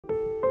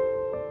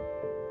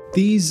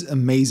These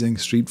amazing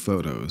street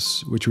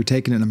photos, which were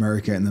taken in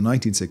America in the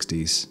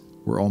 1960s,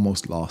 were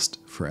almost lost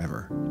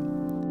forever.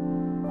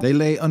 They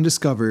lay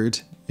undiscovered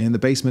in the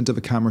basement of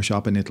a camera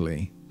shop in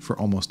Italy for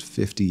almost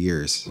 50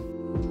 years.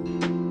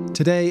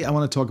 Today, I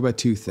want to talk about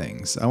two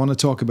things. I want to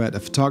talk about a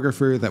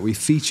photographer that we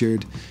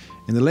featured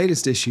in the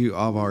latest issue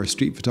of our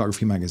Street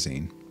Photography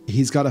magazine.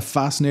 He's got a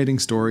fascinating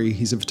story.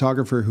 He's a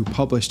photographer who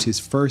published his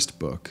first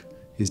book,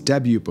 his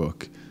debut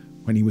book,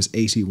 when he was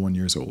 81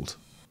 years old.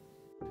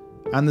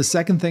 And the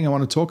second thing I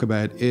want to talk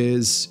about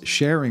is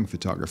sharing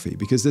photography,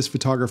 because this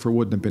photographer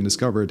wouldn't have been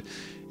discovered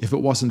if it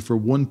wasn't for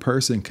one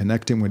person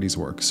connecting with his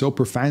work so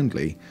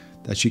profoundly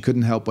that she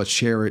couldn't help but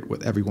share it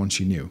with everyone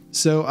she knew.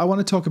 So I want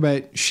to talk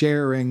about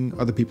sharing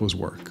other people's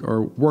work,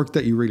 or work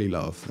that you really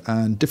love,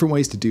 and different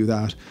ways to do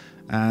that,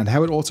 and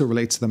how it also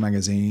relates to the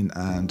magazine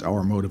and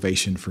our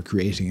motivation for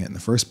creating it in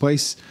the first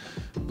place.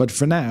 But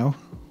for now,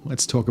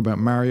 let's talk about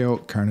Mario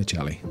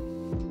Carnicelli.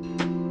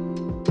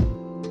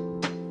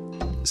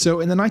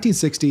 So in the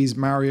 1960s,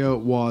 Mario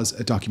was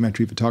a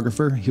documentary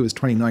photographer. He was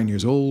 29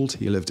 years old.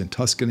 He lived in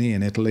Tuscany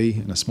in Italy,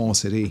 in a small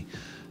city.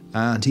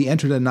 And he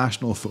entered a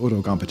national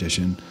photo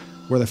competition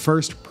where the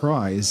first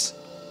prize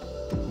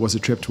was a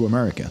trip to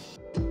America.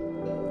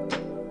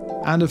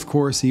 And of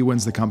course, he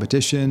wins the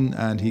competition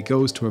and he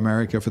goes to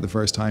America for the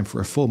first time for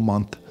a full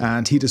month.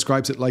 And he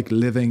describes it like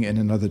living in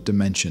another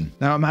dimension.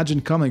 Now imagine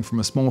coming from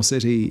a small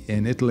city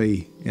in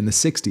Italy in the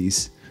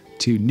 60s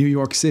to New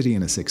York City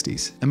in the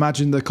 60s.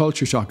 Imagine the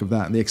culture shock of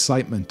that and the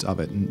excitement of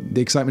it, and the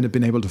excitement of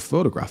being able to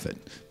photograph it,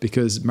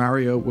 because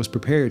Mario was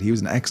prepared. He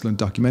was an excellent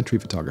documentary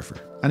photographer.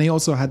 And he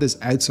also had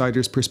this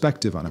outsider's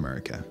perspective on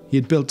America. He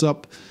had built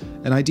up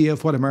an idea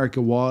of what America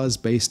was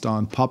based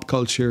on pop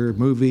culture,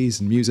 movies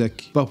and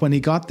music. But when he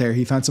got there,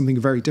 he found something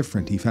very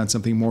different. He found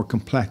something more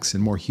complex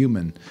and more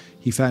human.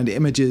 He found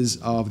images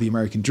of the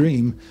American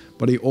dream,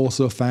 but he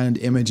also found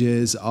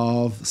images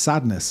of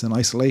sadness and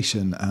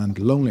isolation and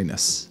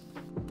loneliness.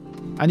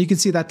 And you can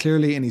see that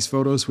clearly in his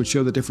photos, which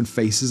show the different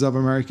faces of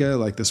America,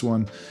 like this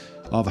one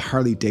of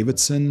Harley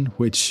Davidson,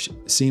 which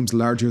seems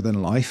larger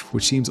than life,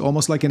 which seems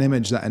almost like an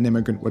image that an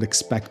immigrant would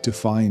expect to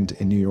find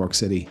in New York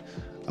City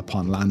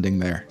upon landing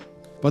there.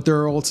 But there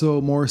are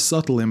also more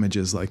subtle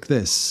images like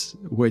this,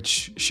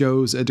 which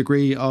shows a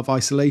degree of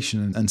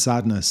isolation and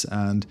sadness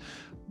and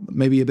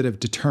maybe a bit of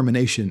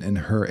determination in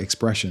her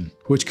expression,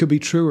 which could be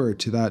truer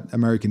to that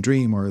American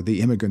dream or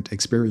the immigrant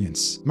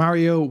experience.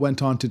 Mario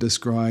went on to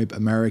describe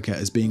America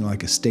as being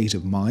like a state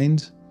of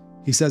mind.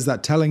 He says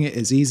that telling it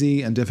is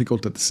easy and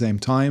difficult at the same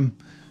time.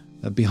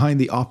 That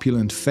behind the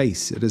opulent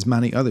face, it is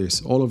many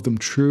others, all of them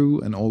true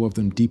and all of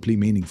them deeply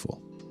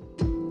meaningful.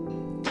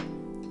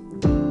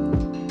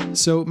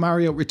 So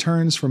Mario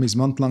returns from his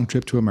month-long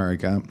trip to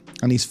America,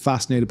 and he's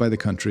fascinated by the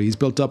country. He's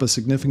built up a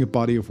significant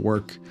body of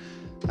work,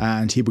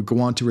 and he would go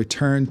on to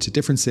return to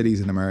different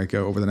cities in America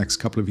over the next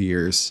couple of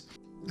years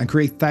and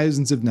create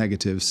thousands of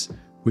negatives,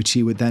 which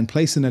he would then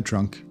place in a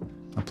trunk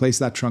and place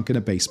that trunk in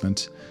a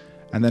basement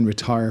and then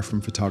retire from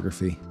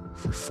photography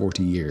for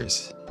 40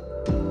 years.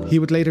 He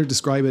would later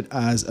describe it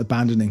as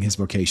abandoning his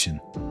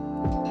vocation.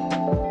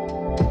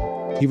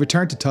 He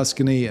returned to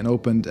Tuscany and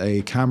opened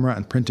a camera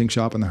and printing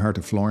shop in the heart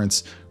of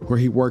Florence, where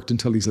he worked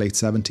until his late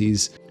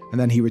 70s. And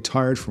then he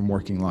retired from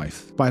working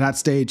life. By that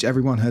stage,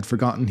 everyone had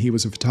forgotten he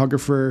was a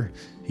photographer.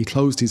 He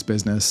closed his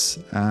business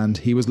and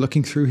he was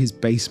looking through his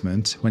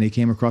basement when he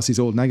came across these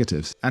old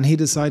negatives. And he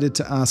decided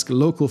to ask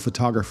local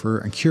photographer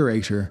and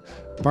curator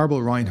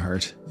Barbara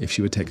Reinhardt if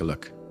she would take a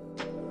look.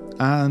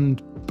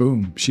 And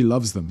boom, she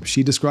loves them.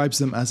 She describes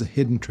them as a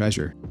hidden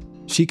treasure.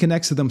 She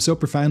connects to them so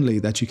profoundly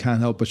that she can't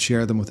help but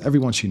share them with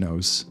everyone she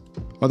knows.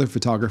 Other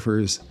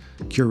photographers,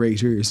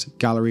 curators,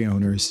 gallery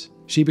owners.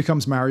 She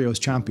becomes Mario's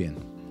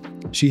champion.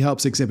 She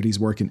helps exhibit his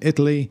work in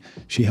Italy.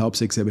 She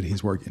helps exhibit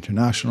his work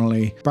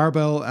internationally.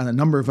 Barbell and a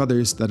number of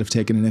others that have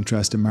taken an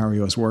interest in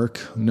Mario's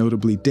work,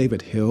 notably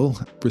David Hill,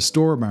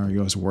 restore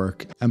Mario's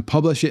work and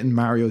publish it in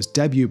Mario's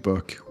debut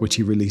book, which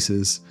he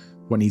releases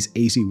when he's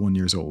 81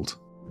 years old.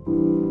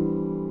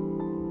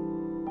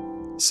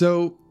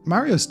 So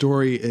Mario's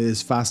story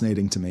is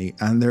fascinating to me,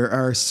 and there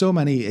are so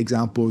many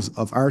examples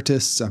of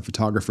artists and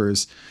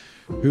photographers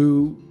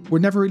who were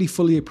never really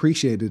fully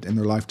appreciated in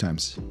their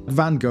lifetimes.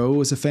 Van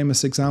Gogh is a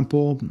famous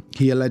example.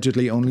 He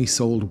allegedly only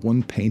sold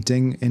one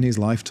painting in his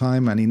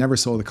lifetime, and he never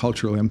saw the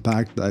cultural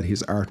impact that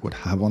his art would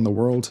have on the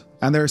world.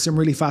 And there are some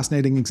really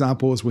fascinating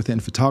examples within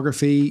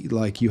photography,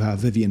 like you have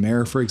Vivian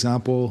Maier, for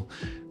example,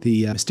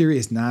 the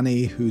mysterious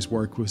nanny whose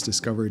work was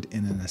discovered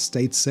in an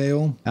estate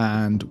sale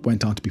and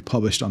went on to be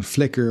published on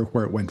Flickr,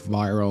 where it went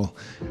viral,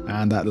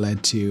 and that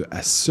led to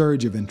a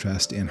surge of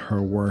interest in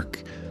her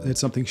work. It's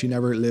something she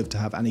never lived to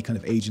have any kind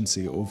of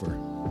agency over.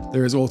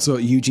 There is also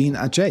Eugene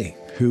Atget,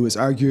 who is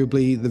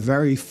arguably the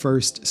very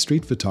first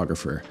street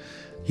photographer.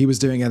 He was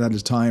doing it at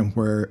a time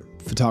where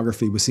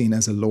photography was seen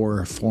as a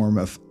lower form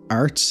of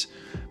art,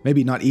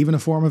 maybe not even a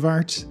form of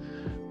art,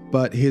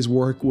 but his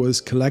work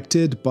was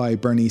collected by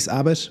Bernice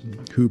Abbott,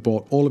 who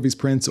bought all of his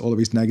prints, all of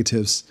his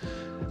negatives,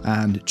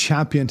 and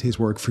championed his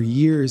work for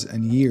years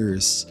and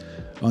years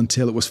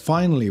until it was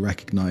finally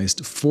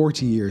recognized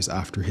 40 years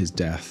after his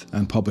death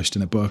and published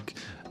in a book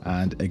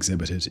and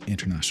exhibited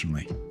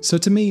internationally. So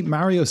to me,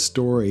 Mario's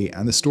story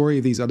and the story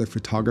of these other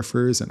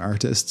photographers and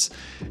artists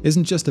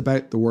isn't just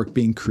about the work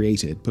being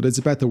created, but it's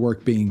about the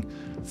work being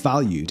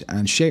valued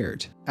and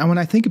shared. And when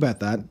I think about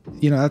that,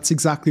 that's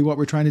exactly what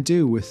we're trying to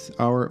do with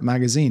our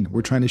magazine.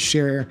 We're trying to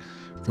share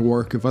the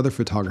work of other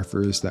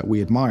photographers that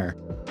we admire.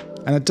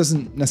 And it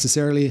doesn't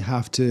necessarily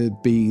have to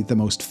be the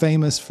most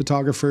famous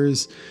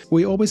photographers.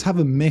 We always have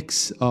a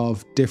mix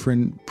of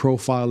different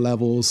profile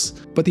levels.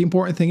 But the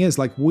important thing is,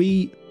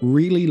 we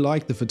really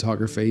like the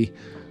photography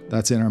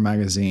that's in our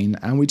magazine,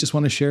 and we just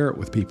want to share it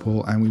with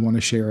people, and we want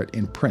to share it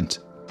in print.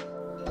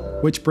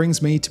 Which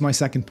brings me to my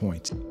second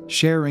point,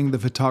 sharing the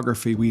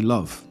photography we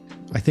love.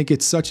 I think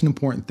it's such an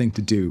important thing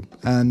to do.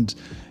 And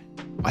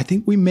I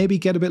think we maybe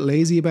get a bit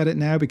lazy about it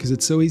now because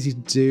it's so easy to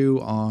do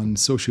on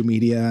social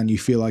media, and you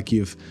feel like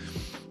you've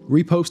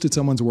reposted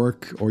someone's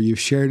work or you've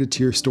shared it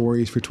to your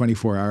stories for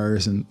 24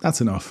 hours and that's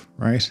enough,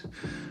 right?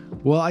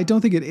 Well, I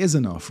don't think it is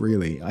enough,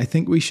 really. I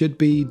think we should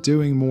be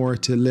doing more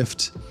to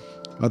lift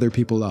other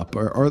people up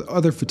or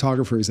other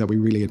photographers that we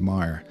really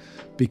admire.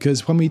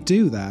 Because when we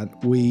do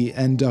that, we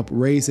end up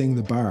raising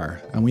the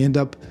bar and we end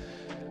up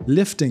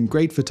lifting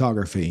great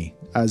photography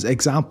as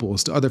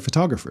examples to other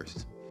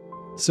photographers.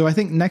 So I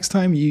think next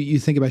time you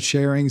think about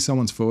sharing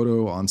someone's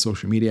photo on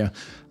social media,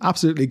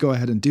 absolutely go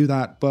ahead and do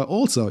that. But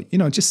also,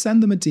 just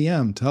send them a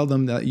DM, tell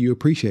them that you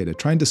appreciate it.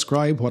 Try and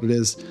describe what it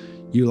is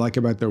you like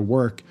about their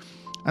work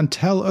and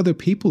tell other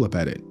people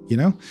about it.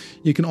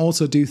 You can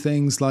also do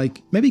things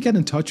like maybe get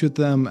in touch with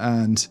them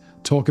and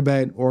talk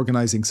about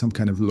organizing some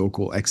kind of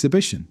local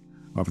exhibition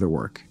of their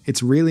work.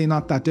 It's really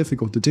not that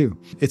difficult to do.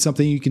 It's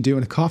something you can do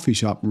in a coffee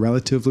shop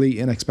relatively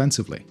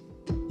inexpensively.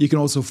 You can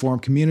also form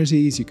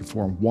communities, you can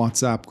form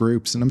WhatsApp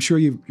groups, and I'm sure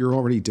you're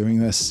already doing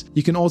this.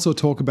 You can also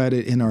talk about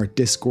it in our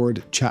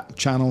Discord chat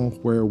channel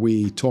where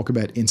we talk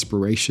about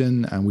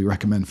inspiration and we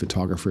recommend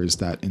photographers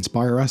that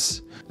inspire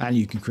us. And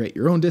you can create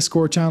your own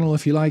Discord channel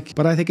if you like.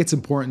 But I think it's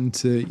important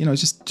to,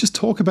 just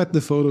talk about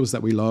the photos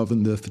that we love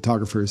and the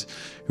photographers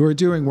who are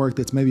doing work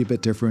that's maybe a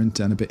bit different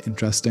and a bit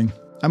interesting.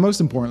 And most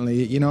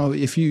importantly,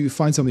 if you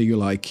find something you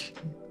like,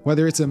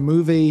 whether it's a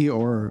movie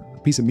or a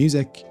piece of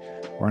music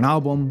or an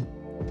album,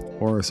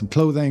 or some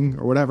clothing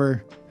or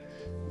whatever,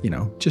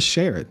 just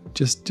share it.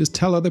 Just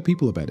tell other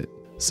people about it.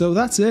 So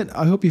that's it.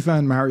 I hope you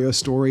found Mario's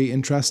story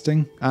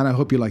interesting and I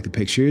hope you like the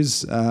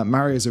pictures.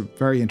 Mario's a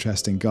very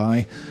interesting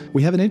guy.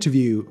 We have an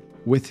interview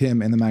with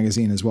him in the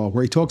magazine as well,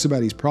 where he talks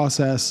about his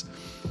process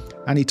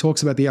and he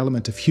talks about the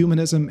element of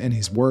humanism in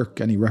his work,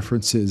 and he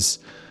references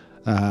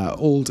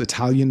old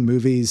Italian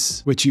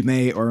movies, which you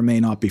may or may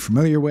not be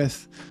familiar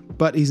with,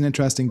 but he's an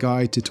interesting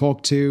guy to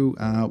talk to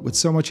with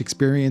so much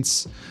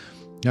experience.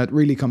 It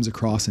really comes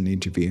across in the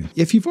interview.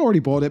 If you've already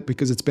bought it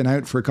because it's been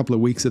out for a couple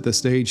of weeks at this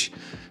stage,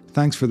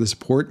 thanks for the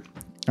support.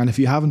 And if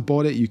you haven't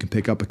bought it, you can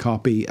pick up a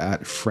copy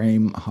at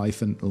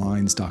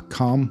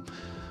frame-lines.com.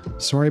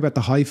 Sorry about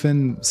the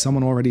hyphen.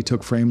 Someone already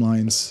took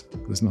Framelines.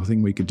 There's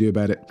nothing we could do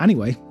about it.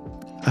 Anyway,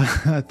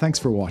 thanks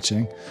for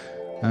watching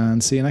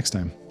and see you next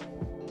time.